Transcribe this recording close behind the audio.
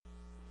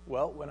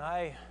Well, when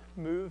I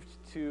moved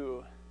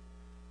to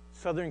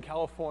Southern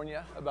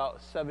California about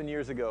 7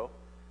 years ago,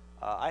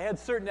 I had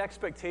certain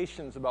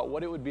expectations about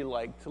what it would be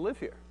like to live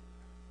here.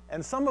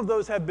 And some of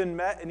those have been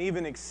met and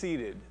even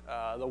exceeded.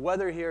 The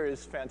weather here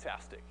is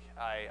fantastic.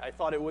 I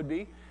thought it would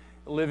be.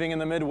 Living in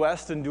the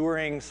Midwest,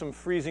 enduring some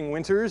freezing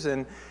winters,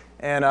 and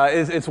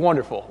it's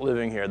wonderful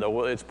living here,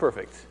 though. It's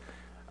perfect.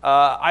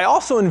 I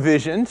also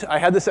envisioned, I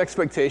had this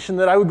expectation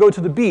that I would go to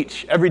the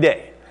beach every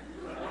day.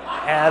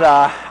 And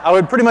I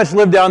would pretty much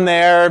live down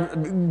there,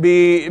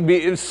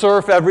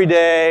 surf every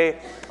day,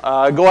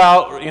 go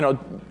out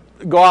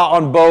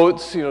on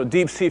boats,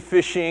 deep sea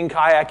fishing,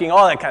 kayaking,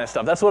 all that kind of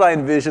stuff. That's what I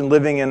envisioned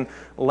living in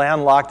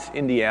landlocked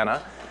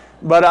Indiana.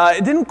 But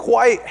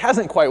it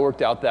hasn't quite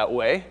worked out that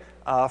way.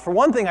 For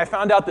one thing, I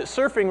found out that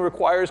surfing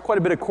requires quite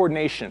a bit of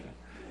coordination,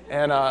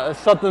 and it's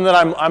something that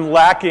I'm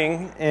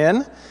lacking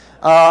in.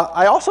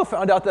 I also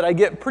found out that I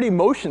get pretty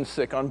motion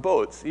sick on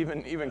boats,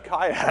 even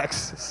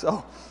kayaks.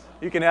 So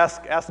you can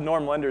ask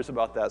Norm Lenders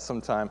about that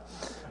sometime.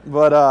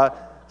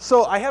 But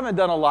so I haven't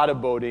done a lot of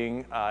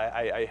boating.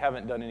 I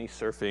haven't done any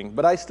surfing,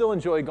 but I still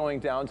enjoy going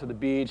down to the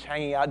beach,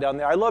 hanging out down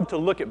there. I love to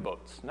look at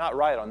boats, not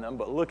ride on them,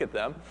 but look at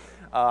them.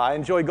 I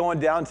enjoy going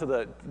down to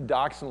the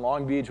docks in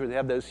Long Beach where they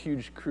have those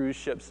huge cruise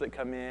ships that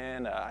come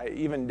in,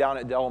 even down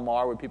at Del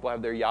Mar where people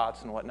have their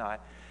yachts and whatnot.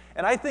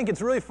 And I think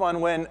it's really fun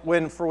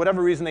when for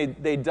whatever reason,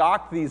 they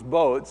dock these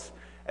boats,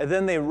 and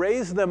then they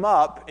raise them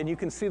up, and you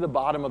can see the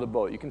bottom of the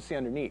boat. You can see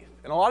underneath.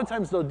 And a lot of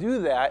times they'll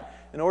do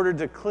that in order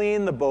to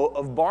clean the boat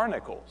of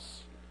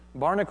barnacles.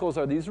 Barnacles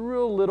are these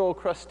real little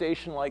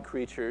crustacean-like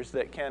creatures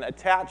that can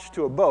attach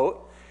to a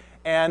boat,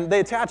 and they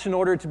attach in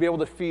order to be able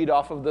to feed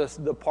off of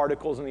the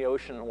particles in the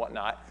ocean and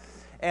whatnot.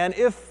 And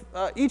if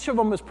each of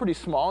them is pretty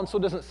small, and so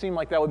it doesn't seem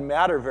like that would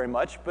matter very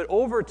much, but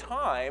over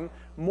time,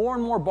 more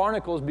and more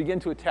barnacles begin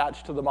to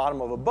attach to the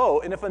bottom of a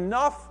boat, and if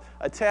enough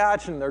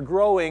attach and they're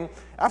growing,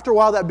 after a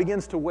while that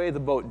begins to weigh the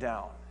boat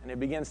down, and it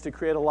begins to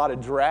create a lot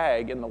of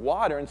drag in the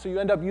water, and so you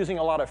end up using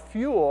a lot of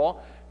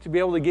fuel to be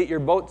able to get your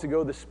boat to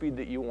go the speed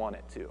that you want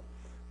it to.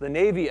 The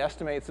Navy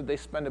estimates that they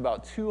spend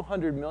about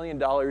 $200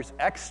 million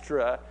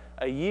extra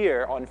a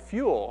year on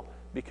fuel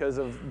because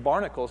of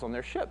barnacles on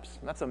their ships.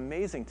 And that's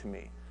amazing to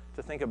me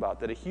to think about,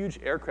 that a huge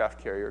aircraft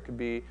carrier could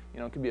be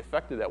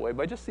affected that way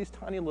by just these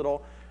tiny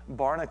little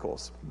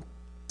barnacles.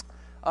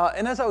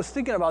 And as I was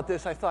thinking about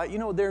this, I thought,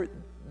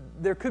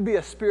 there could be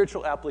a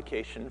spiritual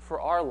application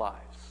for our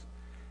lives.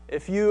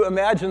 If you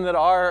imagine that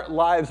our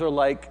lives are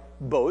like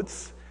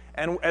boats,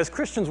 and as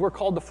Christians, we're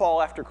called to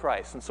follow after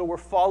Christ. And so we're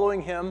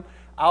following him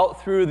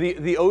out through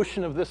the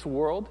ocean of this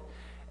world.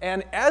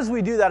 And as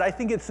we do that, I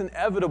think it's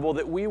inevitable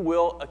that we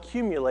will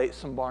accumulate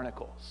some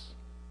barnacles,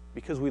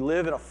 because we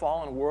live in a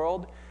fallen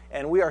world,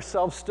 and we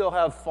ourselves still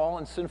have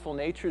fallen, sinful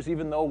natures,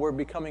 even though we're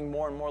becoming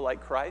more and more like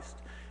Christ.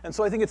 And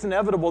so I think it's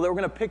inevitable that we're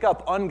going to pick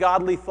up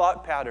ungodly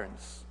thought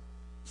patterns,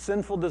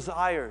 sinful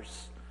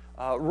desires,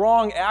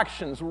 wrong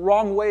actions,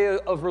 wrong way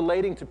of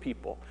relating to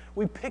people.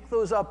 We pick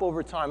those up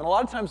over time, and a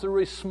lot of times they're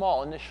really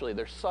small initially.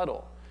 They're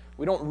subtle.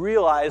 We don't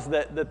realize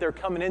that they're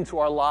coming into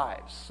our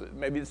lives.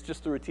 Maybe it's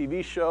just through a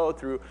TV show,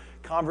 through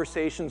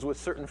conversations with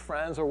certain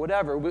friends or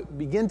whatever. We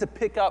begin to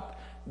pick up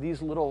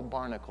these little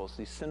barnacles,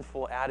 these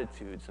sinful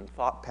attitudes and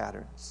thought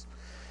patterns.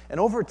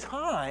 And over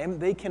time,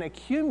 they can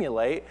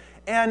accumulate,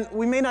 and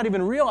we may not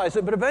even realize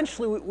it, but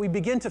eventually we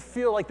begin to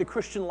feel like the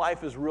Christian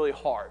life is really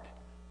hard.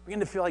 We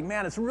begin to feel like,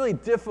 man, it's really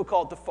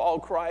difficult to follow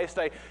Christ.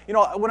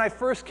 When I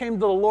first came to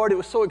the Lord, it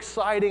was so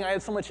exciting. I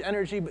had so much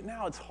energy, but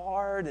now it's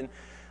hard, and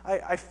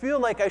I feel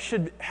like I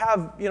should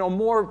have,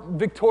 more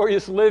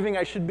victorious living.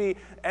 I should be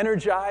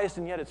energized,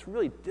 and yet it's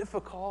really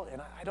difficult,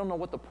 and I don't know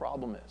what the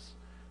problem is.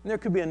 And there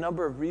could be a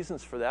number of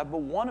reasons for that, but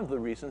one of the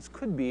reasons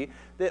could be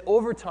that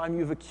over time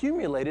you've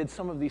accumulated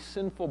some of these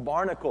sinful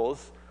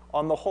barnacles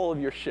on the hull of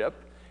your ship,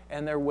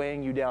 and they're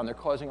weighing you down. They're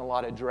causing a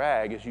lot of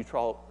drag as you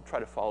try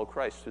to follow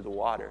Christ through the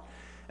water.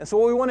 And so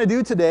what we want to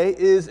do today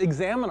is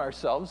examine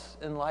ourselves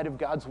in light of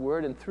God's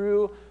Word, and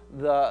through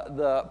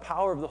the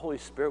power of the Holy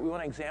Spirit, we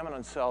want to examine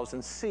ourselves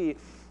and see,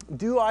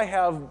 do I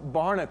have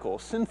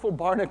barnacles, sinful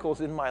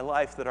barnacles in my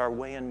life that are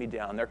weighing me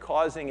down? They're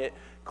causing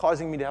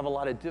me to have a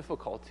lot of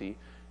difficulty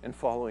in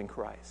following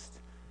Christ.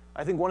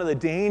 I think one of the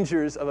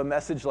dangers of a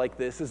message like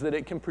this is that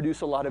it can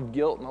produce a lot of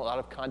guilt and a lot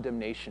of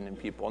condemnation in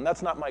people, and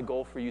that's not my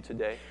goal for you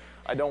today.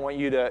 I don't want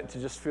you to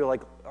just feel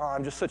like, oh,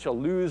 I'm just such a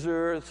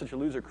loser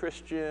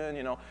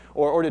Christian,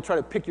 or to try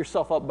to pick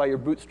yourself up by your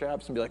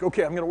bootstraps and be like,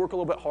 okay, I'm going to work a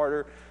little bit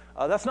harder.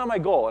 That's not my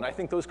goal, and I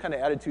think those kind of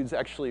attitudes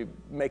actually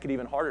make it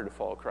even harder to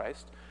follow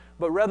Christ.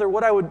 But rather,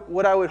 what I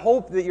would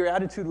hope that your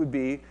attitude would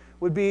be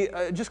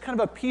just kind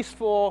of a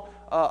peaceful,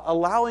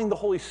 allowing the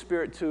Holy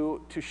Spirit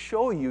to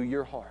show you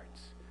your heart.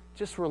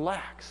 Just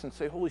relax and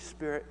say, Holy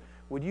Spirit,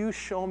 would you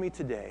show me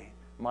today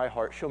my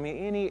heart? Show me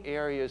any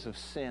areas of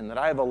sin that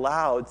I have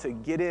allowed to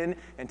get in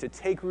and to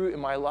take root in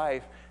my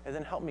life, and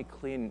then help me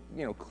clean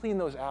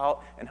those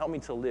out and help me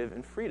to live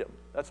in freedom.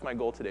 That's my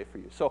goal today for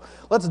you. So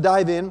let's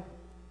dive in.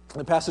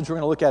 The passage we're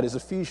going to look at is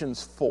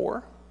Ephesians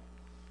 4.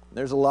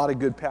 There's a lot of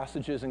good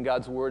passages in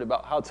God's Word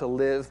about how to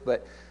live,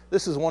 but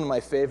This is one of my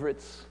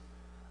favorites.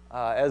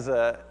 As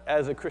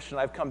a Christian,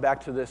 I've come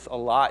back to this a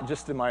lot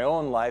just in my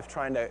own life,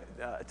 trying to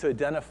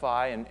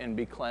identify and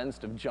be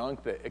cleansed of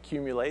junk that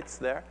accumulates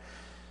there.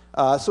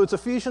 So it's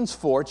Ephesians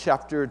 4,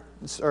 chapter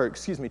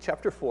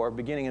 4,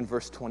 beginning in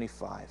verse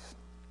 25.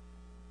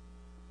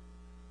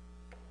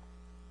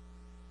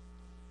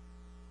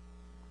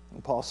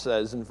 And Paul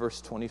says in verse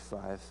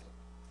 25,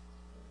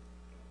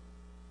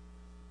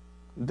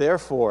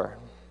 "Therefore,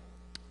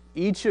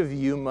 each of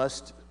you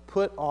must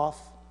put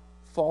off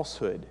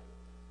falsehood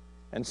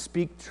and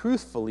speak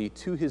truthfully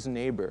to his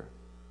neighbor,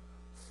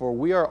 for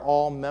we are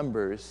all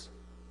members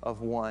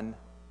of one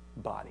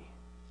body."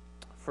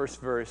 First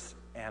verse,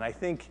 and I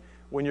think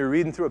when you're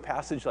reading through a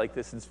passage like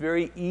this, it's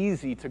very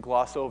easy to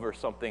gloss over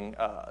something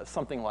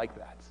like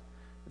that.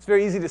 It's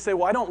very easy to say,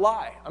 well, I don't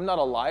lie. I'm not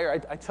a liar.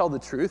 I tell the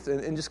truth,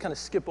 and just kind of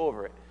skip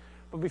over it.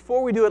 But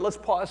before we do it, let's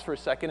pause for a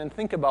second and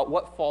think about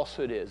what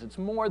falsehood is. It's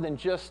more than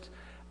just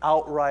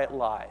outright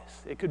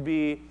lies. It could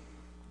be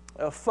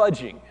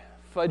fudging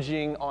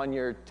on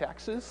your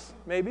taxes,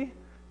 maybe.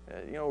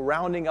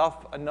 Rounding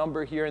up a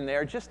number here and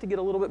there just to get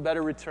a little bit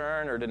better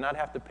return or to not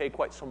have to pay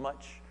quite so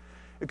much.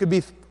 It could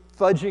be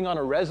fudging on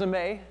a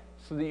resume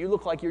so that you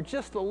look like you're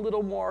just a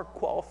little more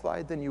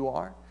qualified than you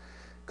are.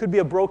 It could be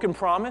a broken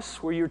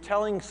promise where you're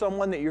telling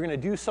someone that you're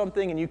going to do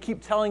something and you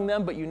keep telling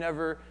them but you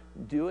never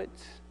do it.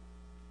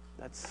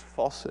 That's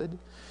falsehood.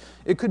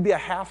 It could be a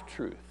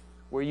half-truth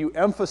where you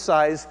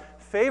emphasize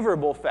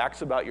favorable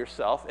facts about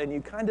yourself and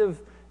you kind of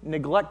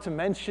neglect to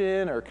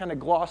mention or kind of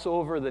gloss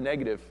over the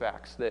negative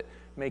facts that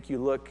make you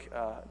look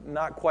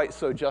not quite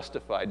so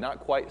justified, not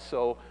quite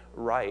so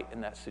right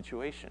in that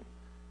situation.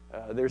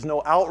 There's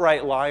no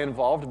outright lie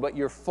involved, but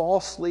you're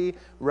falsely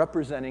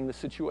representing the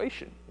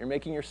situation. You're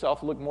making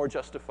yourself look more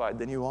justified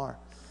than you are.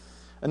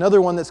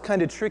 Another one that's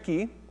kind of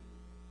tricky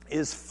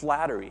is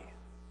flattery.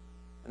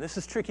 And this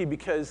is tricky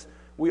because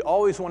we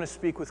always want to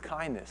speak with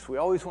kindness. We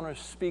always want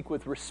to speak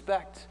with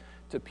respect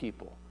to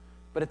people.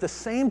 But at the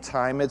same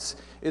time, it's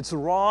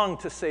wrong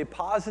to say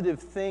positive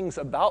things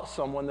about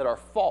someone that are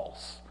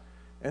false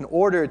in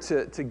order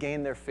to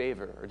gain their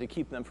favor or to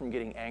keep them from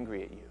getting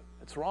angry at you.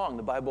 It's wrong.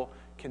 The Bible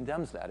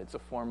condemns that. It's a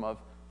form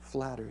of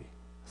flattery,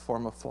 a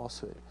form of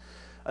falsehood.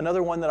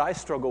 Another one that I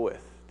struggle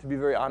with, to be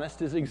very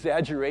honest, is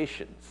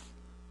exaggerations.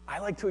 I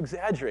like to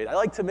exaggerate. I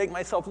like to make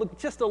myself look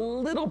just a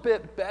little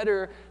bit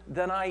better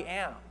than I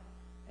am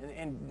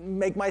and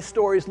make my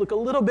stories look a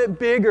little bit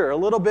bigger, a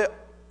little bit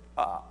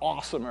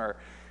awesomer.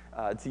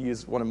 To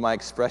use one of my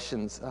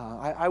expressions,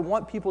 I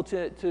want people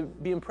to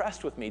be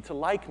impressed with me, to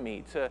like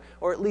me,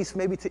 or at least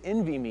maybe to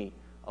envy me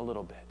a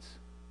little bit.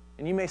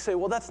 And you may say,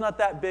 well, that's not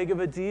that big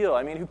of a deal.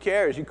 I mean, who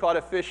cares? You caught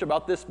a fish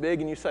about this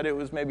big and you said it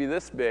was maybe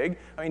this big.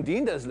 I mean,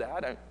 Dean does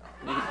that.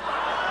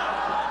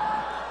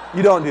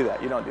 You don't do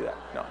that. You don't do that.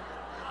 No.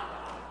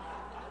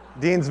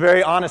 Dean's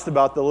very honest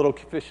about the little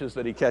fishes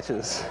that he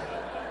catches.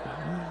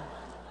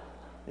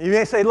 You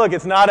may say, look,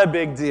 it's not a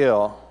big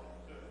deal.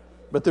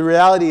 But the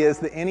reality is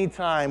that any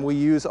time we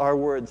use our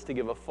words to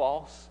give a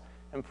false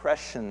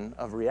impression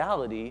of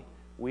reality,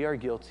 we are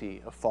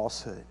guilty of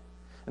falsehood.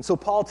 And so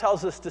Paul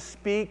tells us to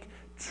speak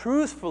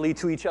truthfully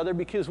to each other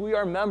because we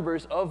are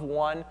members of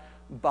one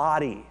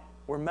body.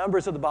 We're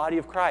members of the body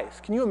of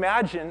Christ. Can you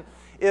imagine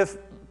if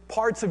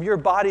parts of your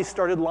body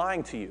started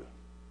lying to you?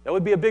 That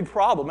would be a big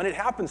problem, and it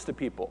happens to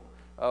people.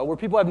 Where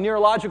people have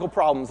neurological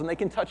problems and they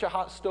can touch a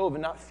hot stove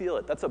and not feel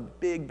it. That's a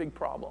big, big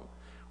problem.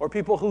 Or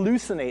people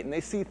hallucinate and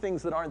they see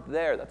things that aren't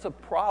there. That's a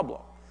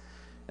problem.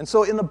 And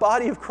so in the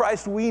body of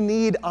Christ, we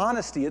need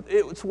honesty.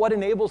 It's what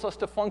enables us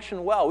to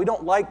function well. We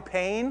don't like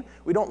pain.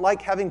 We don't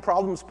like having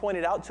problems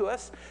pointed out to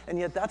us. And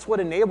yet that's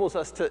what enables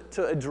us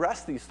to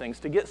address these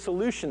things, to get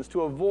solutions,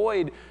 to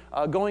avoid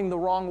going the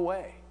wrong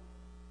way.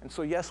 And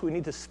so yes, we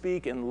need to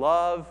speak in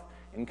love,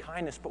 in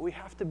kindness, but we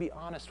have to be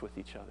honest with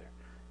each other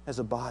as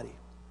a body.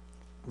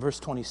 Verse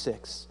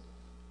 26.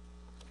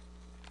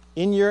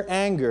 In your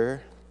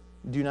anger,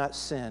 do not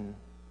sin,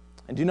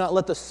 and do not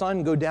let the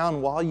sun go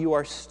down while you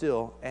are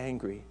still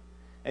angry,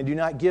 and do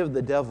not give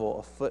the devil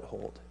a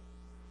foothold.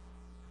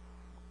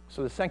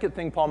 So the second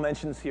thing Paul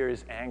mentions here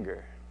is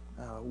anger.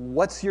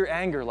 What's your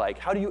anger like?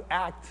 How do you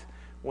act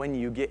when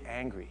you get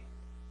angry?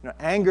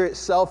 Anger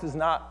itself is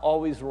not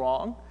always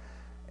wrong,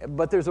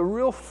 but there's a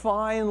real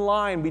fine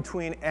line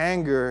between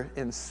anger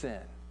and sin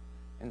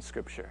in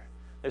Scripture.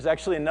 There's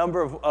actually a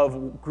number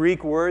of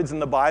Greek words in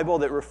the Bible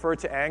that refer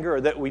to anger,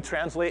 or that we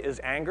translate as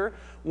anger.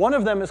 One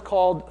of them is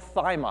called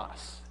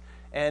thymos.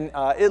 And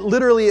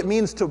it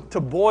means to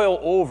boil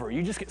over.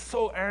 You just get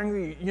so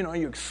angry,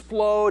 you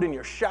explode, and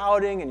you're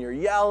shouting, and you're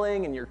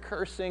yelling, and you're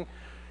cursing.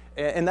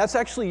 And that's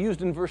actually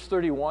used in verse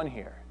 31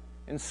 here.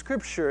 In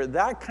Scripture,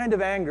 that kind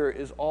of anger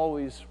is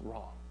always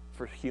wrong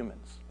for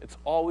humans. It's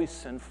always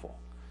sinful.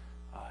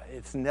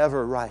 It's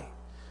never right.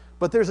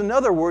 But there's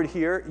another word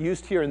here,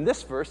 used here in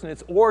this verse, and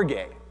it's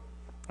orge.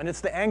 And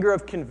it's the anger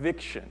of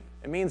conviction.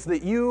 It means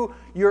that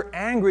you're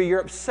angry,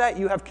 you're upset,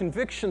 you have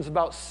convictions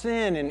about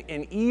sin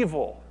and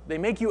evil. They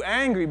make you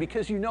angry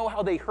because you know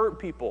how they hurt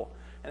people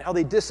and how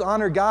they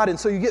dishonor God, and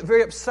so you get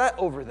very upset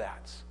over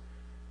that.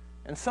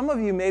 And some of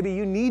you, maybe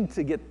you need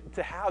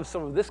to have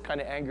some of this kind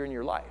of anger in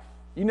your life.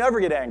 You never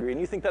get angry, and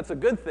you think that's a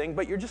good thing,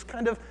 but you're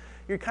kind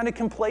of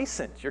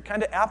complacent. You're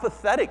kind of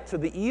apathetic to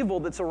the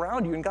evil that's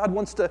around you, and God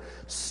wants to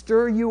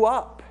stir you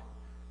up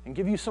and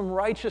give you some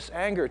righteous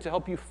anger to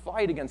help you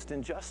fight against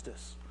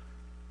injustice.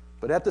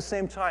 But at the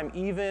same time,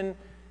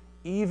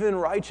 even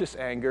righteous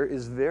anger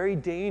is very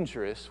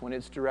dangerous when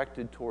it's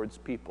directed towards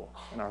people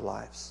in our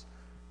lives.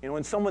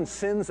 When someone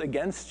sins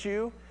against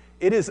you,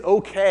 it is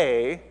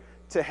okay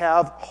to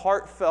have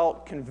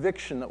heartfelt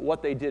conviction that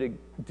what they did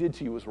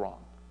to you was wrong.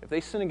 If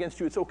they sin against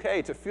you, it's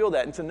okay to feel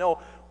that and to know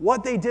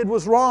what they did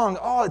was wrong.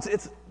 Oh,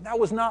 that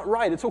was not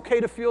right. It's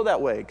okay to feel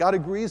that way. God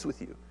agrees with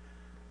you.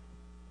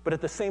 But at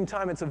the same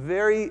time, it's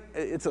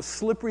a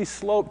slippery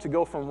slope to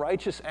go from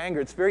righteous anger.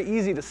 It's very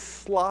easy to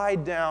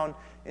slide down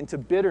into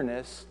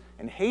bitterness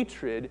and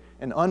hatred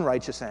and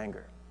unrighteous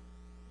anger.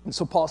 And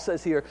so Paul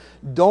says here,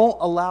 don't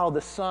allow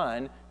the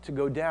sun to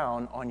go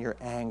down on your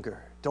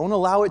anger. Don't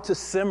allow it to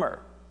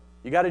simmer.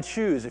 You got to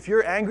choose. If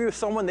you're angry with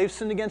someone, they've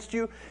sinned against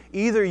you,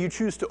 either you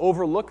choose to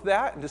overlook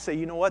that and to say,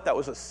 you know what, that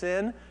was a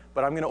sin,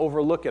 but I'm going to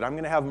overlook it. I'm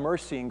going to have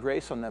mercy and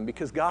grace on them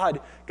because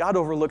God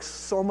overlooks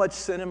so much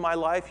sin in my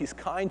life. He's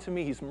kind to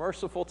me. He's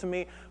merciful to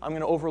me. I'm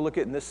going to overlook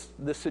it in this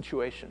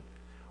situation.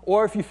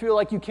 Or if you feel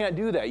like you can't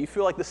do that, you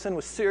feel like the sin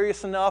was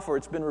serious enough or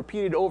it's been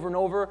repeated over and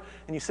over,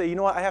 and you say, you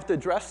know what, I have to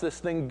address this,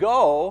 then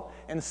go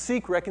and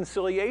seek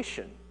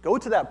reconciliation. Go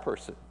to that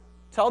person.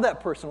 Tell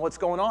that person what's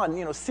going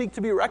on. Seek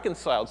to be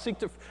reconciled. Seek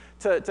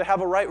to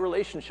have a right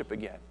relationship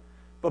again.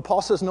 But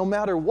Paul says no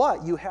matter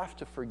what, you have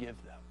to forgive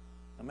them.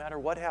 No matter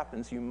what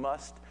happens, you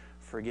must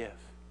forgive.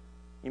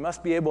 You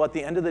must be able at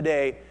the end of the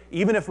day,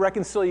 even if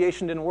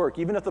reconciliation didn't work,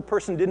 even if the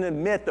person didn't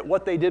admit that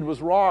what they did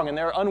was wrong and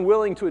they're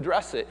unwilling to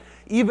address it,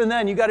 even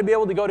then you got to be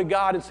able to go to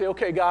God and say,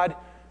 okay, God,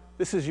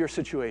 this is your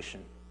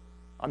situation.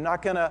 I'm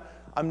not going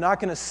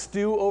to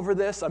stew over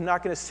this. I'm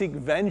not going to seek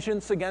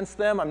vengeance against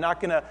them. I'm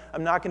not going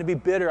to be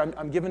bitter.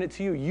 I'm giving it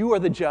to you. You are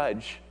the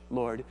judge,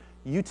 Lord.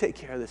 You take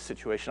care of this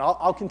situation.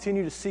 I'll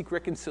continue to seek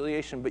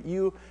reconciliation, but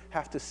you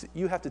have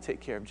to take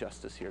care of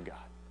justice here, God.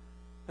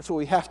 That's what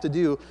we have to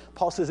do.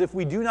 Paul says if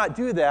we do not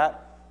do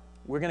that,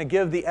 we're going to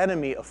give the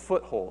enemy a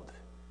foothold.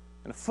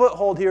 And a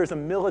foothold here is a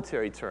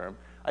military term.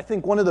 I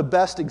think one of the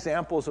best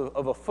examples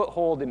of a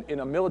foothold in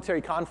a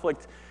military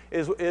conflict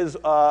is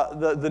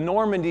the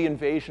Normandy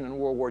invasion in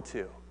World War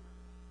II.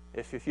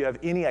 If you have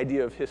any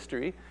idea of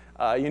history,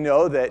 you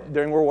know that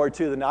during World War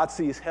II, the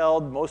Nazis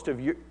held most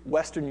of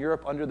Western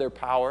Europe under their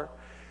power.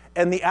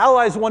 And the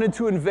Allies wanted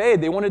to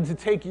invade. They wanted to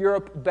take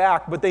Europe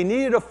back, but they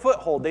needed a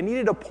foothold. They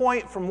needed a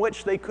point from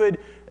which they could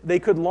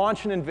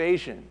launch an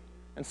invasion.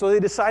 And so they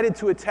decided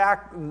to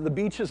attack the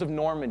beaches of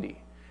Normandy.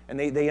 And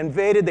they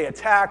invaded, they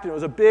attacked, and it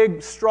was a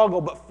big struggle.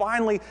 But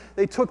finally,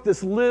 they took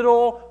this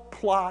little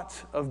plot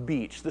of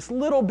beach, this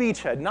little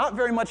beachhead, not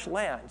very much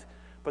land.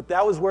 But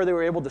that was where they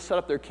were able to set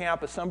up their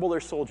camp, assemble their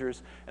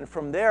soldiers, and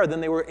from there, then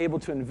they were able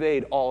to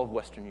invade all of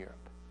Western Europe.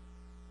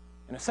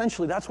 And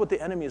essentially, that's what the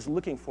enemy is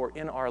looking for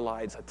in our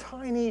lives, a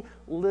tiny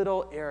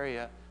little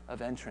area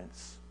of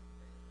entrance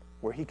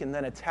where he can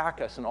then attack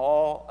us in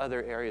all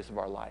other areas of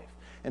our life.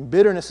 And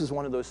bitterness is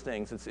one of those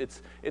things.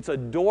 It's a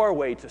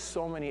doorway to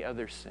so many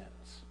other sins.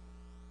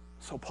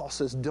 So Paul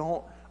says,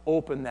 don't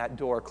open that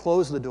door.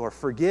 Close the door.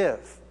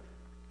 Forgive.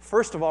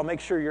 First of all, make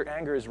sure your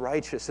anger is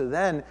righteous, and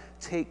then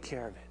take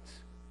care of it.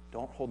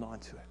 Don't hold on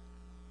to it.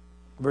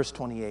 Verse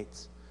 28.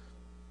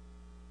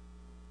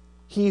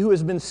 He who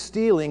has been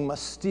stealing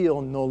must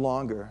steal no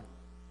longer,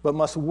 but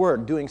must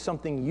work, doing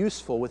something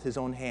useful with his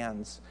own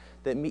hands,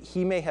 that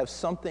he may have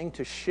something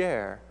to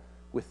share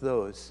with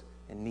those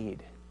in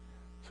need.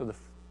 So the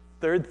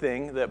third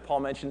thing that Paul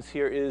mentions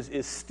here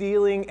is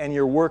stealing and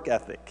your work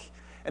ethic.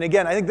 And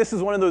again, I think this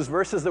is one of those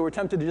verses that we're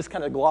tempted to just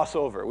kind of gloss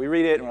over. We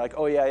read it and we're like,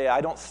 oh yeah,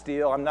 I don't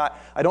steal.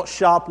 I don't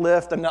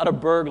shoplift. I'm not a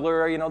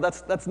burglar.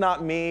 That's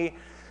not me.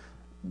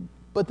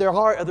 But there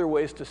are other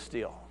ways to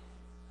steal.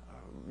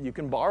 You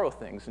can borrow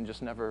things and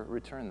just never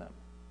return them.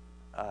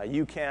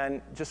 You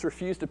can just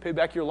refuse to pay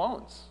back your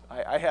loans.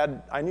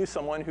 I knew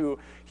someone who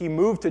he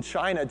moved to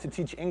China to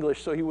teach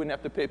English so he wouldn't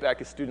have to pay back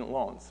his student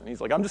loans. And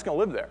he's like, I'm just going to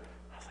live there.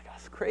 I was like,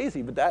 that's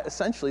crazy, but that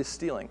essentially is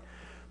stealing.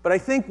 But I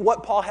think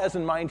what Paul has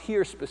in mind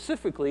here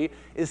specifically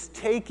is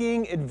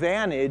taking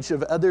advantage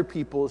of other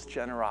people's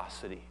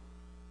generosity.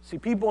 See,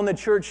 people in the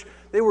church,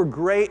 they were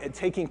great at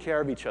taking care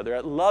of each other,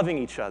 at loving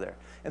each other.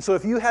 And so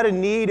if you had a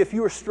need, if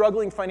you were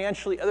struggling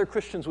financially, other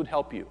Christians would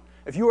help you.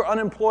 If you were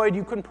unemployed,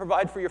 you couldn't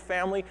provide for your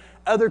family,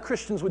 other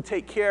Christians would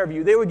take care of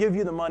you. They would give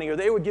you the money, or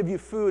they would give you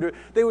food, or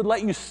they would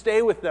let you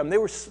stay with them.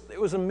 It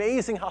was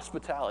amazing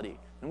hospitality,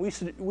 and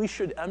we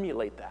should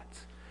emulate that.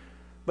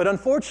 But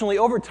unfortunately,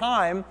 over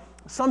time,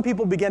 some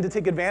people began to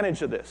take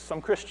advantage of this,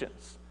 some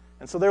Christians.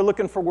 And so they're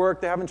looking for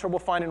work, they're having trouble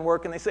finding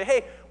work, and they say,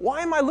 hey,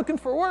 why am I looking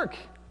for work?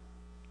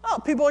 Oh,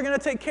 people are going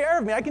to take care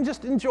of me. I can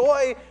just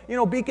enjoy,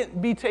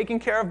 be taken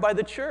care of by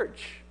the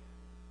church.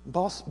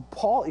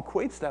 Paul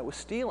equates that with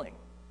stealing.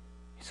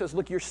 He says,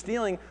 look, you're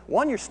stealing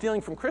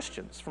from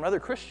Christians, from other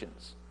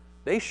Christians.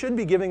 They should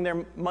be giving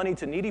their money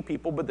to needy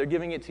people, but they're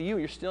giving it to you.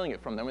 You're stealing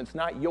it from them. It's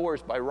not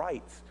yours by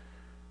rights.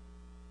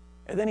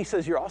 And then he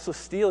says you're also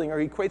stealing, or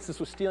he equates this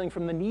with stealing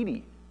from the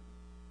needy,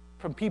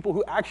 from people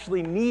who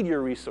actually need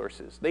your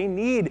resources. They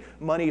need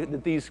money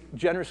that these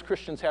generous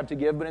Christians have to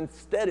give, but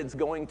instead it's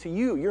going to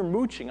you. You're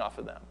mooching off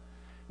of them.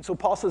 And so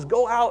Paul says,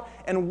 go out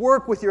and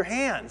work with your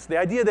hands. The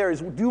idea there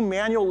is do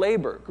manual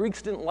labor.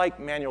 Greeks didn't like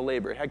manual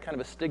labor. It had kind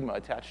of a stigma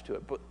attached to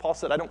it. But Paul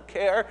said, I don't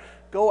care.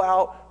 Go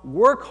out,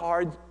 work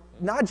hard,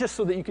 not just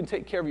so that you can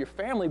take care of your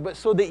family, but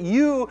so that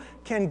you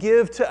can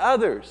give to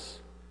others.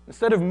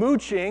 Instead of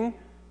mooching,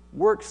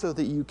 work so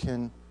that you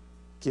can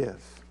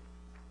give.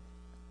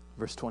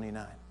 Verse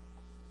 29.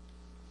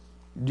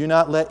 Do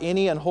not let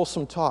any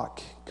unwholesome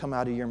talk come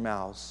out of your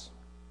mouths,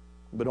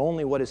 but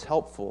only what is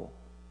helpful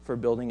for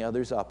building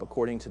others up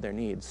according to their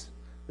needs,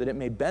 that it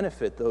may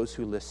benefit those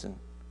who listen.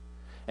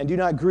 And do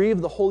not grieve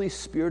the Holy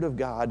Spirit of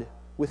God,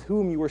 with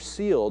whom you were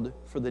sealed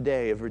for the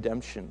day of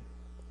redemption.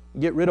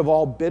 Get rid of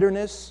all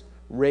bitterness,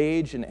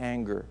 rage, and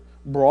anger,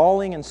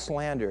 brawling and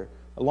slander,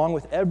 along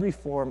with every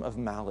form of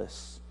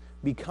malice.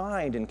 Be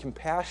kind and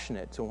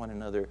compassionate to one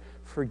another,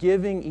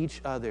 forgiving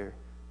each other,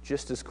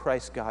 just as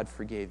Christ God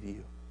forgave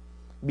you.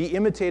 Be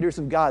imitators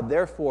of God,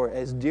 therefore,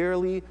 as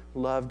dearly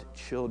loved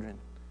children,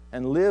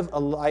 and live a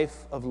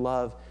life of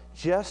love,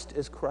 just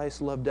as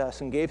Christ loved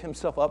us and gave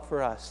himself up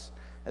for us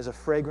as a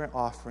fragrant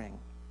offering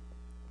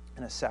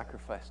and a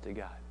sacrifice to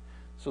God.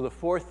 So the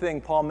fourth thing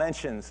Paul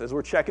mentions as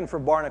we're checking for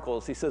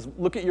barnacles, he says,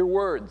 look at your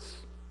words.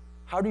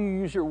 How do you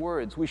use your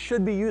words? We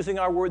should be using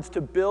our words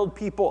to build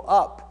people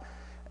up.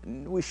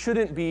 We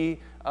shouldn't be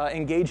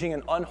engaging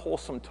in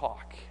unwholesome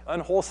talk.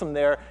 Unwholesome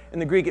there, in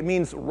the Greek, it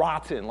means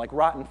rotten, like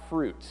rotten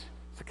fruit.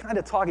 It's the kind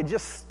of talk, it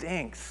just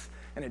stinks,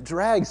 and it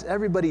drags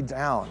everybody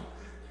down.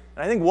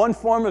 And I think one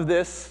form of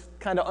this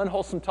kind of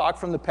unwholesome talk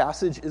from the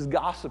passage is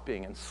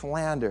gossiping and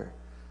slander.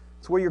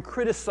 It's where you're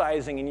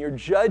criticizing and you're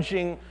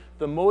judging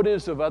the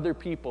motives of other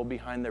people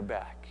behind their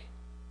back.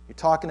 You're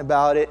talking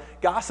about it.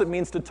 Gossip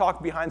means to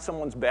talk behind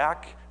someone's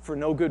back for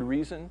no good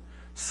reason.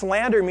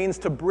 Slander means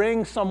to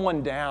bring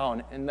someone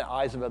down in the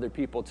eyes of other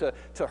people, to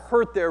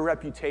hurt their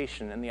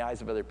reputation in the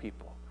eyes of other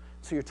people.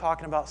 So you're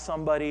talking about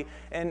somebody,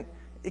 and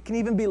it can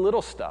even be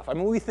little stuff. I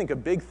mean, we think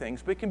of big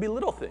things, but it can be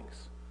little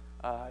things.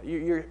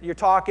 You're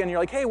talking, you're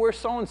like, hey, where's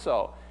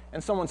so-and-so?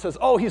 And someone says,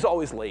 oh, he's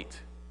always late.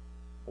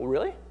 Well,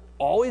 really?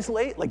 Always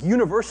late? Like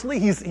universally,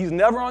 he's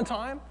never on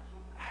time?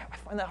 I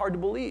find that hard to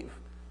believe.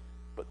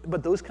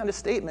 But those kind of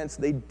statements,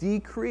 they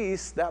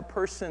decrease that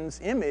person's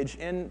image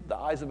in the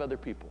eyes of other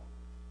people.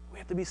 We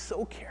have to be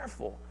so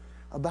careful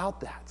about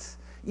that.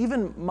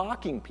 Even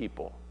mocking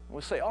people.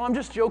 We'll say, oh, I'm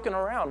just joking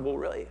around. Well,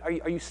 really?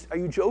 Are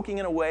you joking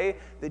in a way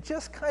that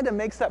just kind of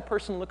makes that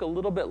person look a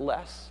little bit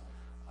less,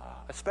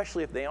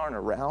 especially if they aren't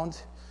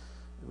around?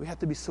 We have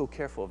to be so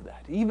careful of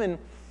that. Even,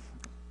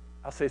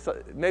 I'll say,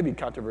 maybe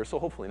controversial,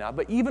 hopefully not,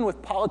 but even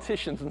with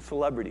politicians and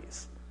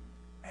celebrities.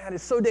 Man,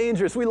 it's so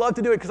dangerous. We love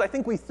to do it because I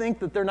think we think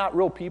that they're not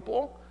real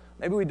people.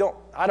 Maybe we don't,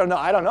 I don't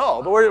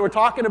know. But we're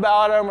talking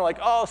about them, we're like,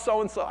 oh,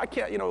 so-and-so, I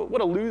can't,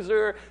 what a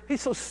loser.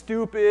 He's so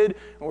stupid.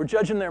 And we're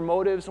judging their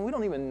motives, and we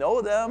don't even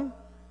know them.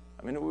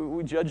 I mean,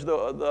 we judge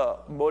the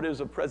motives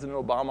of President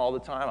Obama all the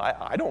time.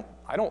 I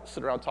don't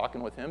sit around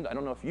talking with him. I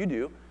don't know if you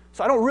do.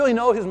 So I don't really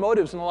know his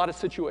motives in a lot of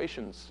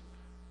situations.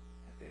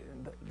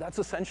 That's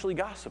essentially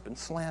gossip and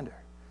slander.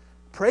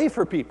 Pray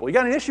for people. You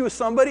got an issue with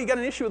somebody, you got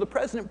an issue with the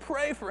president,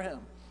 pray for him.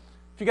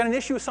 If you got an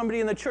issue with somebody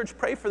in the church,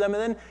 pray for them.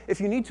 And then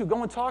if you need to,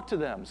 go and talk to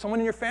them. Someone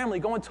in your family,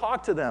 go and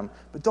talk to them.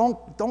 But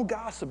don't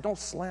gossip, don't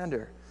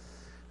slander.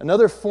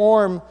 Another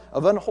form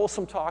of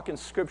unwholesome talk in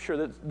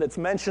Scripture that's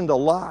mentioned a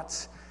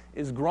lot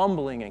is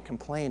grumbling and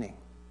complaining.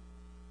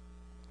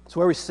 It's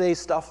where we say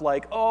stuff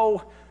like,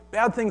 oh,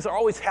 bad things are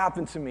always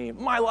happen to me.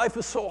 My life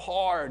is so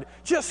hard.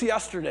 Just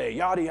yesterday,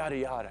 yada, yada,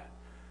 yada.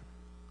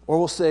 Or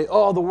we'll say,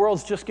 oh, the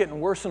world's just getting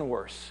worse and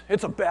worse.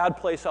 It's a bad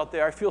place out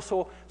there. I feel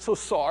so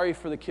sorry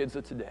for the kids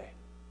of today.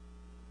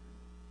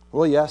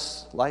 Well,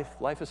 yes,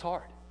 life is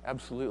hard.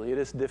 Absolutely, it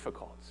is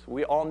difficult.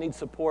 We all need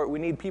support. We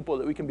need people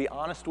that we can be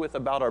honest with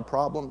about our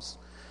problems.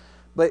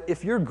 But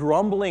if you're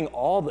grumbling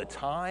all the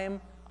time,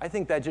 I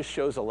think that just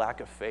shows a lack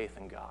of faith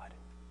in God.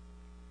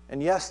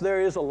 And yes, there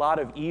is a lot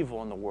of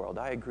evil in the world,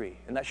 I agree.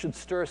 And that should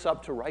stir us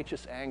up to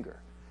righteous anger.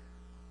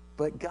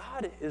 But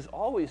God is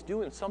always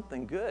doing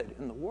something good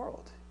in the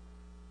world,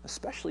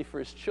 especially for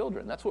his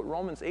children. That's what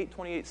Romans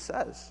 8:28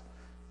 says.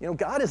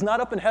 God is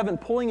not up in heaven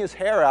pulling his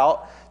hair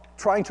out,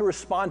 trying to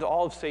respond to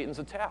all of Satan's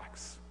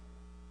attacks.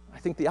 I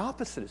think the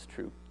opposite is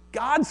true.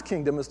 God's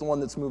kingdom is the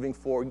one that's moving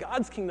forward.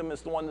 God's kingdom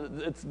is the one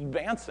that's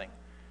advancing.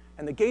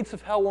 And the gates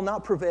of hell will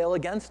not prevail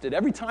against it.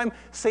 Every time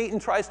Satan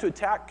tries to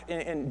attack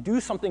and do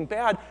something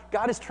bad,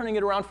 God is turning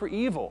it around for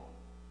evil.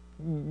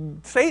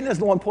 Satan is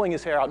the one pulling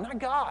his hair out, not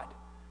God.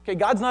 Okay,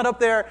 God's not up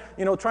there,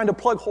 trying to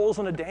plug holes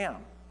in a dam.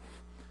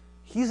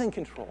 He's in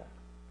control.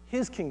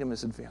 His kingdom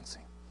is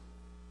advancing.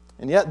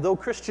 And yet, though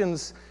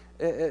Christians,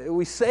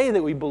 we say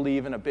that we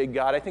believe in a big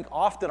God, I think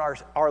often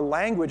our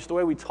language, the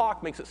way we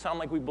talk, makes it sound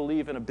like we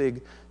believe in a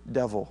big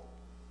devil.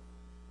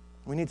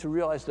 We need to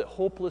realize that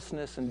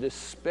hopelessness and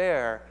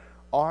despair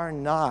are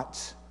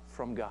not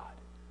from God.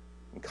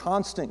 And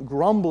constant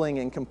grumbling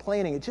and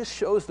complaining, it just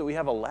shows that we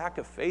have a lack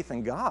of faith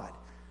in God.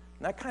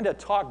 And that kind of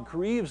talk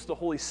grieves the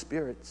Holy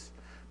Spirit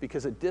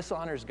because it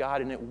dishonors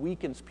God and it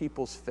weakens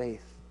people's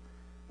faith.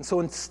 And so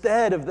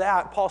instead of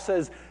that, Paul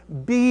says,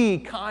 be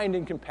kind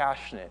and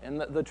compassionate. And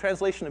the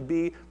translation of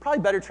be, probably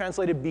better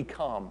translated,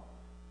 become.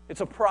 It's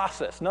a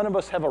process. None of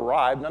us have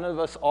arrived. None of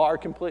us are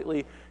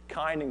completely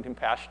kind and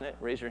compassionate.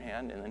 Raise your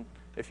hand, and then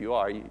if you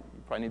are, you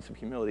probably need some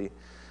humility.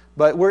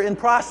 But we're in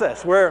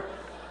process. We're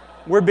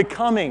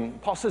becoming.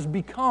 Paul says,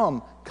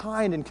 become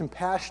kind and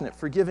compassionate,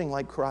 forgiving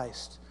like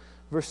Christ.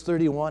 Verse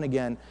 31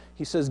 again,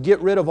 he says,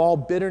 get rid of all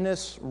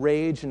bitterness,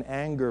 rage, and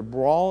anger,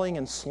 brawling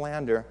and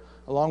slander,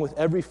 along with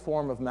every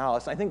form of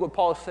malice. I think what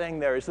Paul is saying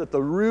there is that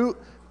the root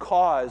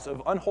cause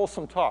of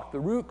unwholesome talk, the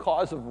root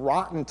cause of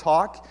rotten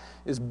talk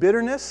is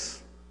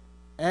bitterness,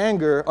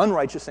 anger,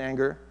 unrighteous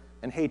anger,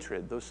 and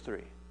hatred, those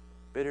three.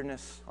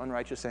 Bitterness,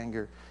 unrighteous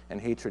anger,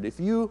 and hatred. If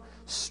you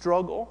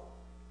struggle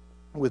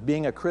with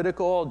being a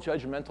critical,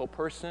 judgmental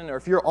person, or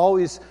if you're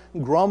always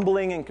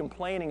grumbling and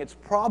complaining, it's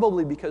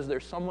probably because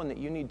there's someone that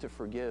you need to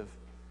forgive,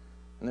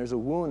 and there's a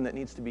wound that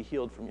needs to be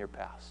healed from your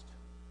past.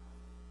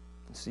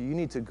 So you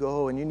need to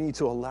go and you need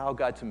to allow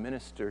God to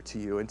minister to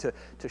you and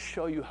to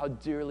show you how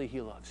dearly He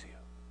loves you.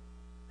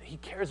 That He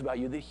cares about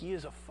you, that He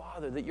is a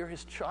father, that you're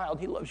His child.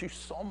 He loves you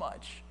so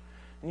much.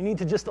 And you need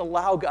to just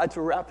allow God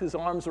to wrap His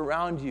arms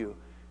around you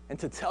and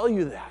to tell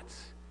you that.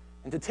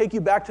 And to take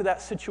you back to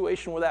that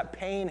situation where that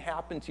pain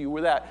happened to you,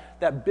 where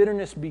that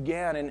bitterness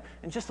began.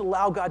 And just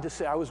allow God to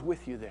say, I was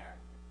with you there.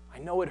 I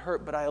know it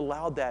hurt, but I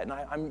allowed that. And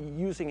I'm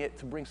using it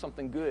to bring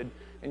something good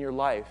in your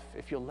life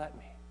if you'll let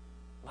me.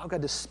 Allow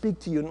God to speak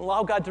to you and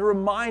allow God to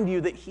remind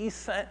you that He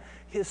sent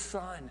His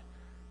Son.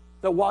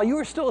 That while you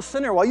were still a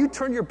sinner, while you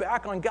turned your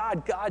back on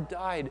God, God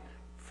died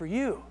for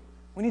you.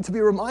 We need to be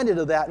reminded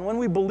of that. And when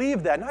we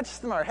believe that, not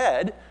just in our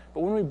head, but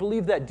when we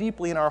believe that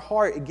deeply in our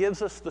heart, it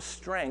gives us the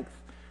strength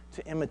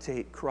to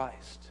imitate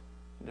Christ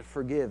and to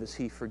forgive as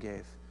He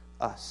forgave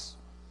us.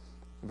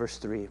 Verse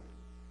 3.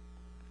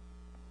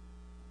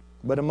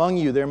 But among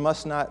you there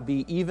must not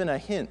be even a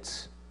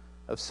hint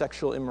of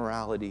sexual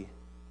immorality,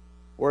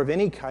 or of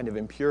any kind of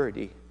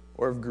impurity,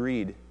 or of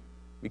greed,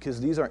 because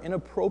these are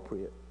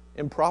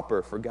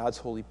improper for God's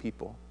holy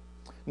people.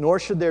 Nor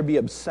should there be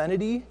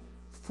obscenity,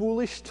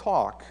 foolish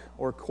talk,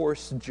 or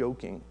coarse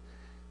joking,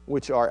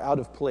 which are out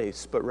of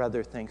place, but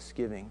rather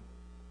thanksgiving.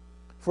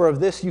 For of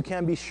this you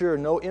can be sure,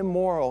 no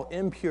immoral,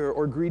 impure,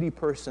 or greedy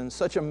person,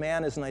 such a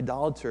man as an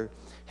idolater,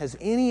 has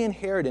any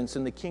inheritance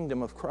in the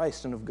kingdom of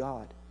Christ and of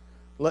God.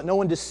 Let no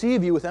one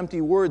deceive you with empty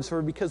words,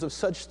 for because of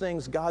such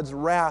things God's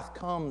wrath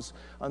comes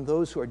on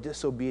those who are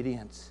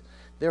disobedient.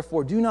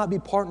 Therefore, do not be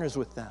partners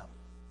with them.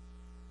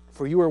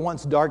 For you were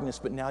once darkness,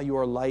 but now you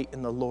are light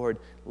in the Lord.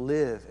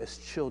 Live as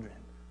children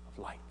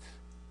of light.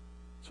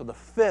 So the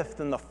fifth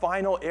and the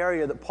final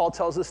area that Paul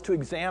tells us to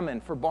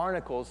examine for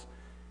barnacles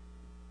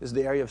is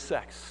the area of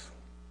sex.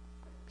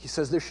 He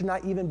says there should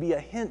not even be a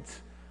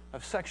hint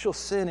of sexual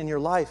sin in your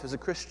life as a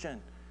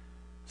Christian.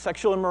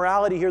 Sexual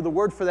immorality here, the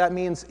word for that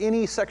means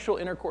any sexual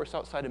intercourse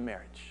outside of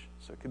marriage.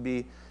 So it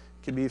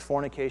could be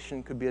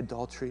fornication, could be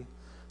adultery.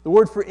 The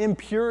word for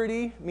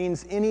impurity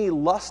means any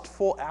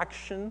lustful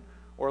action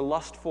or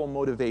lustful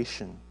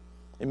motivation.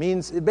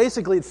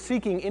 It's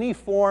seeking any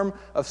form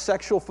of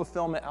sexual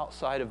fulfillment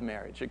outside of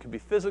marriage. It could be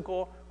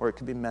physical or it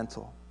could be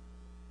mental.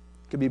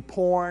 It could be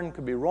porn, it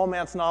could be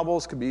romance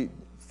novels, it could be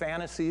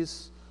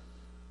fantasies.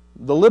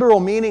 The literal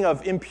meaning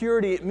of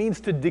impurity, it means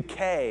to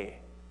decay.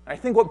 I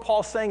think what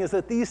Paul's saying is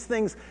that these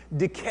things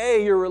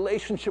decay your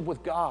relationship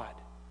with God.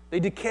 They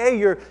decay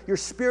your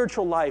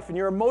spiritual life and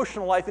your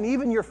emotional life and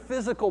even your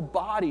physical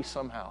body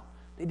somehow.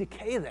 They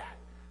decay that.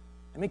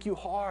 They make you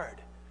hard.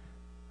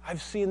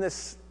 I've seen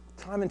this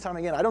time and time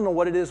again. I don't know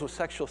what it is with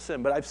sexual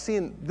sin, but I've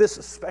seen this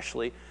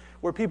especially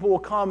where people will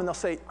come and they'll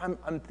say,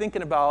 I'm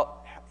thinking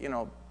about,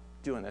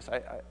 doing this.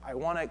 I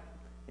want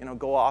to,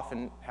 go off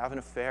and have an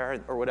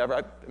affair or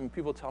whatever.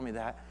 People tell me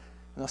that.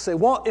 And they'll say,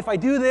 well, if I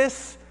do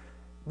this,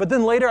 but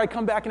then later I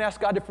come back and ask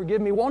God to forgive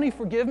me. Won't He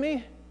forgive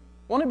me?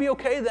 Won't it be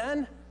okay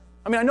then?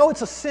 I know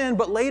it's a sin,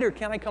 but later,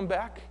 can I come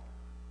back?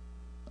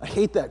 I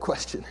hate that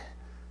question.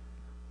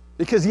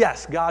 Because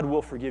yes, God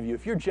will forgive you.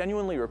 If you're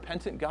genuinely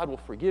repentant, God will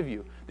forgive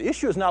you. The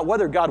issue is not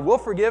whether God will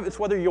forgive, it's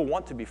whether you'll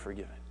want to be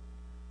forgiven.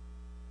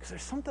 Because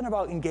there's something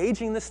about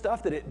engaging in this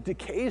stuff that it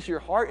decays your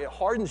heart, it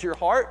hardens your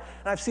heart.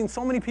 And I've seen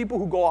so many people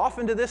who go off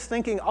into this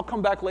thinking, I'll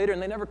come back later,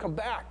 and they never come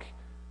back.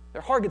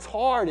 Their heart gets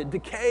hard, it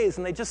decays,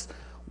 and they just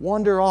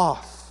wander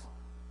off.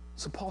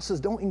 So Paul says,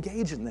 don't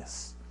engage in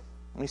this.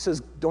 And he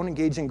says, don't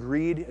engage in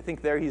greed. I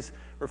think there he's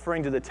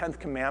referring to the 10th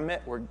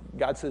commandment where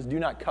God says, do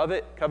not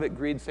covet. Covet,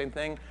 greed, same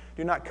thing.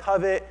 Do not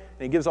covet.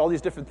 And he gives all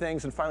these different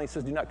things. And finally he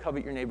says, do not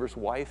covet your neighbor's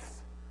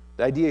wife.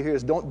 The idea here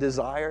is don't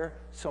desire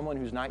someone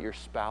who's not your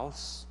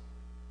spouse.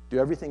 Do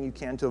everything you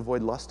can to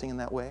avoid lusting in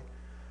that way.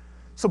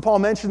 So Paul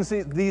mentions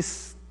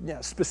these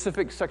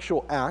specific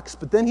sexual acts,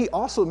 but then he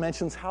also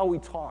mentions how we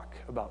talk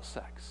about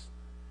sex.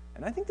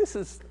 And I think this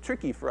is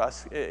tricky for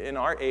us in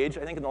our age.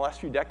 I think in the last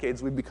few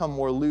decades, we've become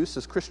more loose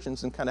as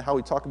Christians in kind of how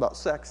we talk about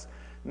sex.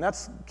 And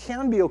that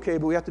can be okay,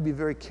 but we have to be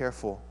very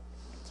careful.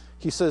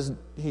 He says,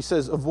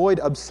 avoid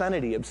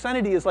obscenity.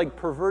 Obscenity is like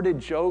perverted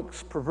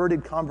jokes,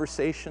 perverted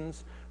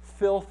conversations,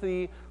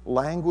 filthy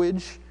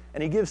language.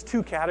 And he gives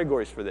two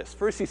categories for this.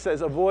 First, he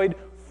says, avoid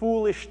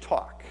foolish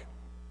talk.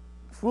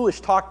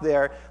 Foolish talk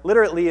there,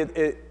 literally,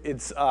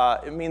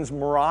 it means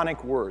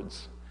moronic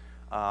words.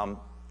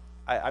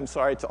 I'm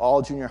sorry to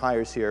all junior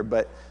highers here,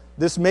 but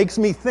this makes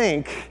me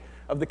think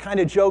of the kind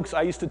of jokes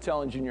I used to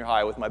tell in junior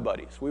high with my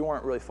buddies. We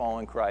weren't really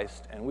following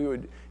Christ,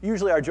 and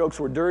usually our jokes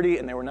were dirty,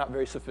 and they were not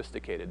very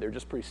sophisticated. They're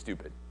just pretty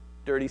stupid.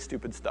 Dirty,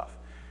 stupid stuff.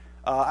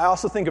 I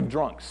also think of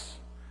drunks.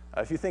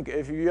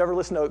 If you ever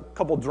listen to a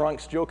couple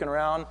drunks joking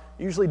around,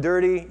 usually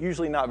dirty,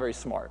 usually not very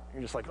smart.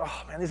 You're just like,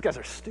 oh man, these guys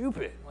are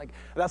stupid. Like,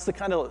 that's the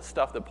kind of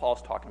stuff that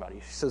Paul's talking about.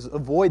 He says,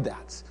 avoid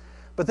that.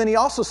 But then he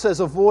also says,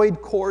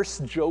 avoid coarse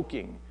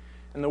joking.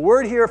 And the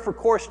word here for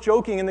coarse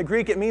joking in the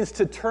Greek, it means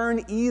to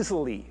turn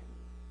easily.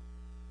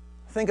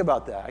 Think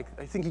about that.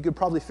 I think you could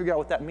probably figure out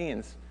what that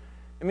means.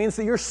 It means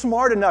that you're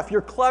smart enough,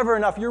 you're clever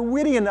enough, you're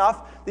witty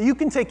enough that you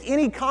can take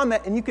any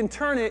comment and you can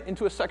turn it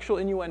into a sexual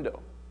innuendo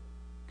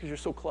because you're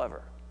so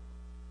clever.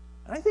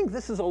 And I think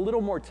this is a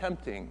little more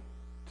tempting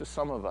to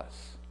some of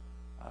us,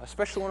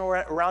 especially when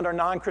we're around our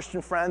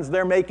non-Christian friends.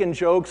 They're making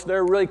jokes,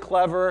 they're really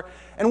clever,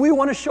 and we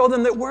want to show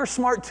them that we're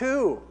smart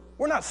too.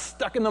 We're not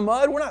stuck in the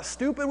mud, we're not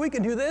stupid, we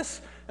can do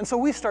this. And so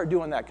we start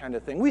doing that kind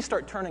of thing. We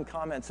start turning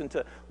comments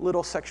into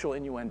little sexual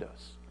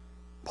innuendos.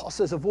 Paul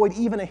says avoid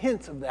even a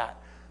hint of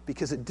that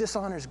because it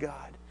dishonors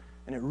God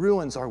and it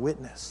ruins our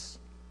witness.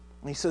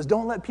 And he says,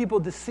 don't let people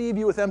deceive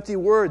you with empty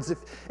words.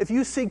 If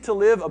you seek to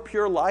live a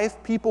pure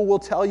life, people will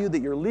tell you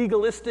that you're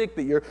legalistic,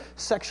 that you're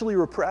sexually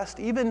repressed.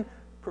 Even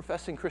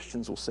professing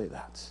Christians will say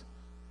that.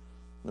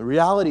 The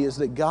reality is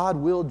that God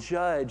will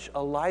judge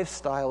a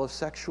lifestyle of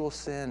sexual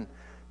sin.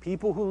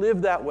 People who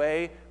live that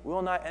way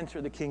will not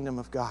enter the kingdom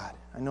of God.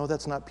 I know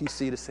that's not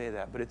PC to say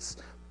that, but it's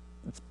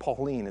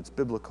Pauline, it's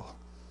biblical.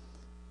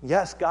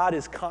 Yes, God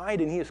is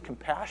kind and he is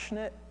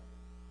compassionate.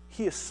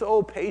 He is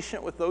so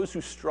patient with those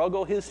who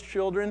struggle, his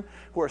children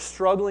who are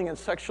struggling in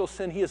sexual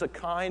sin. He is a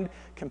kind,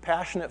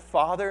 compassionate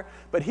father.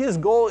 But his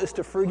goal is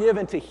to forgive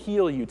and to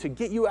heal you, to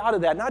get you out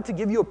of that, not to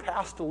give you a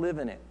path to live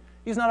in it.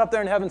 He's not up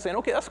there in heaven saying,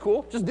 okay, that's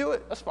cool, just do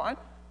it, that's fine.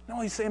 No,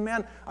 he's saying,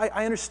 man,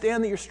 I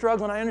understand that you're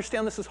struggling. I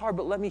understand this is hard,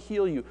 but let me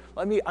heal you.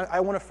 I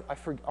want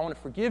to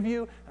forgive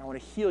you, and I want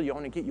to heal you. I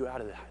want to get you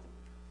out of that.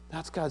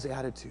 That's God's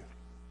attitude.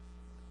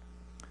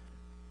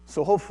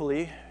 So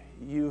hopefully,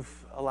 you've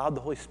allowed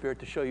the Holy Spirit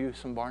to show you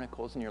some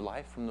barnacles in your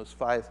life from those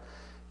 5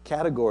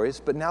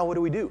 categories. But now what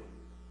do? Do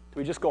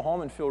we just go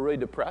home and feel really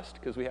depressed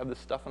because we have this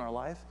stuff in our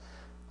life?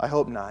 I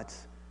hope not.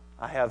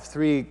 I have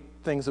 3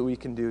 things that we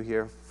can do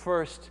here.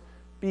 First,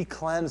 be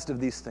cleansed of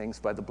these things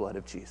by the blood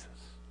of Jesus.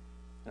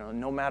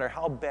 No matter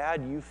how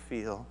bad you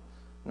feel,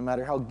 no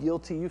matter how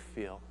guilty you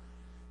feel,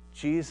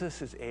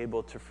 Jesus is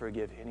able to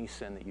forgive any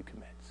sin that you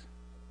commit.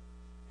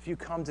 If you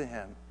come to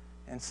him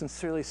and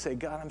sincerely say,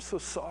 God, I'm so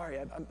sorry.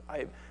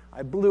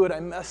 I blew it. I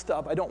messed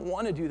up. I don't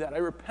want to do that. I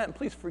repent.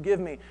 Please forgive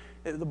me.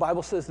 The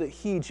Bible says that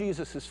he,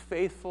 Jesus, is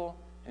faithful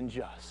and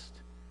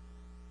just.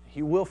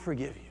 He will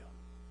forgive you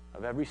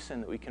of every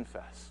sin that we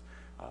confess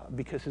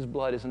because his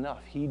blood is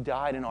enough. He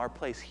died in our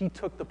place. He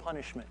took the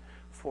punishment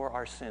for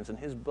our sins, and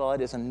his blood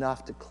is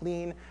enough to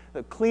clean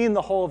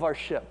the whole of our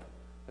ship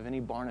of any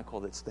barnacle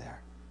that's there.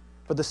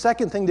 But the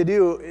second thing to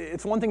do,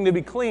 it's one thing to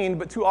be clean,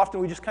 but too often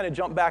we just kind of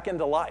jump back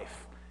into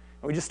life.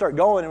 And we just start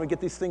going and we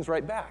get these things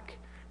right back.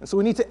 And so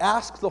we need to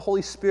ask the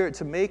Holy Spirit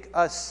to make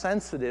us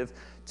sensitive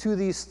to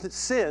these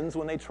sins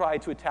when they try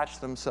to attach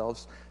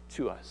themselves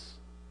to us.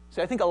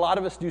 See, I think a lot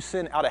of us do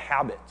sin out of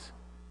habit.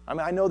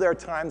 I know there are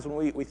times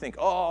when we think,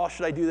 oh,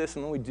 should I do this?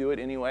 And then we do it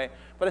anyway.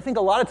 But I think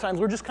a lot of times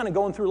we're just kind of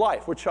going through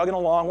life. We're chugging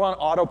along, we're on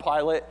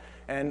autopilot,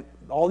 and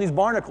all these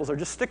barnacles are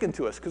just sticking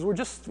to us because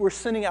we're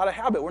sinning out of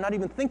habit. We're not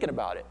even thinking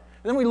about it.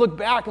 And then we look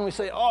back and we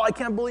say, oh, I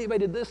can't believe I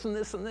did this and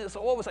this and this.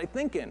 Oh, what was I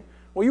thinking?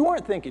 Well, you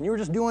weren't thinking. You were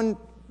just doing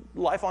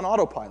life on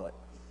autopilot.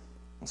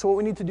 And so what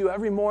we need to do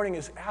every morning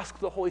is ask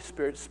the Holy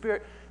Spirit,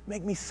 Spirit,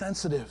 make me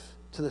sensitive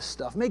to this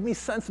stuff. Make me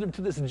sensitive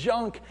to this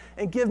junk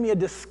and give me a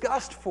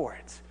disgust for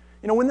it.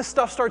 When this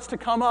stuff starts to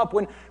come up,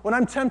 when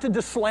I'm tempted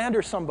to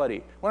slander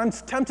somebody, when I'm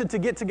tempted to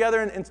get together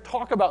and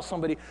talk about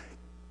somebody,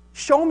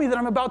 show me that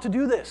I'm about to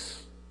do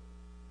this.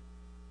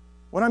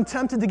 When I'm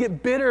tempted to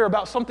get bitter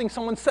about something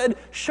someone said,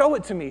 show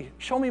it to me.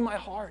 Show me my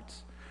heart.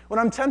 When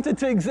I'm tempted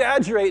to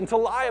exaggerate and to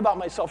lie about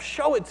myself,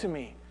 show it to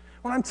me.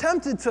 When I'm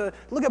tempted to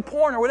look at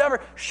porn or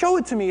whatever, show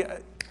it to me.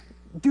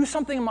 Do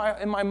something in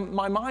my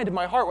mind, in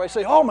my heart, where I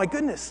say, oh my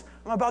goodness,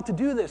 I'm about to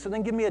do this, and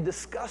then give me a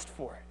disgust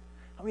for it.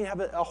 I mean,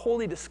 have a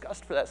holy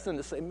disgust for that sin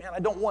to say, man, I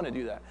don't want to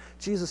do that.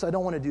 Jesus, I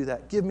don't want to do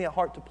that. Give me a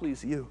heart to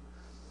please you.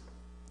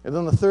 And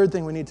then the third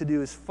thing we need to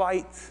do is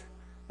fight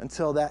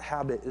until that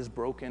habit is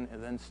broken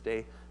and then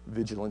stay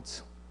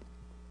vigilant.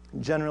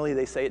 Generally,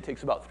 they say it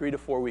takes about 3 to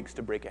 4 weeks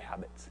to break a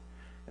habit.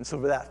 And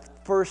so for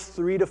that first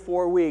 3 to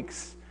 4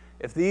 weeks,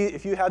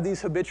 If you have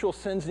these habitual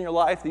sins in your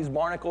life, these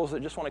barnacles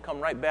that just want to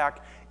come right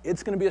back,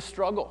 it's going to be a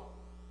struggle.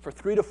 For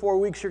 3 to 4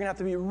 weeks, you're going to have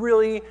to be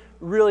really,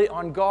 really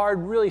on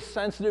guard, really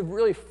sensitive,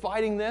 really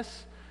fighting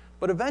this.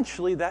 But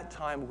eventually, that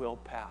time will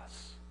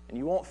pass. And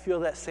you won't feel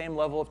that same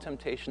level of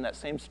temptation, that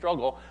same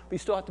struggle, but you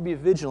still have to be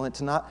vigilant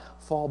to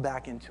not fall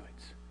back into it.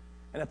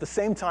 And at the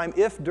same time,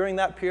 if during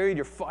that period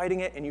you're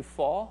fighting it and you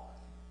fall,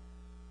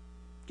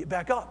 get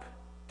back up.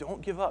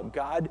 Don't give up.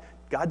 God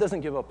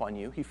doesn't give up on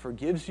you. He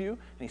forgives you,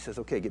 and he says,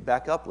 okay, get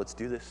back up. Let's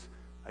do this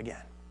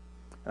again.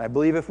 And I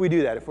believe if we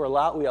do that, if we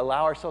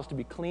allow ourselves to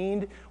be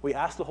cleaned, we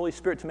ask the Holy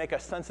Spirit to make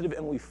us sensitive,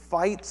 and we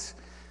fight,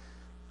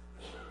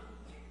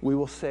 we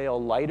will sail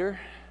lighter,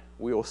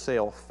 we will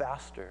sail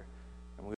faster,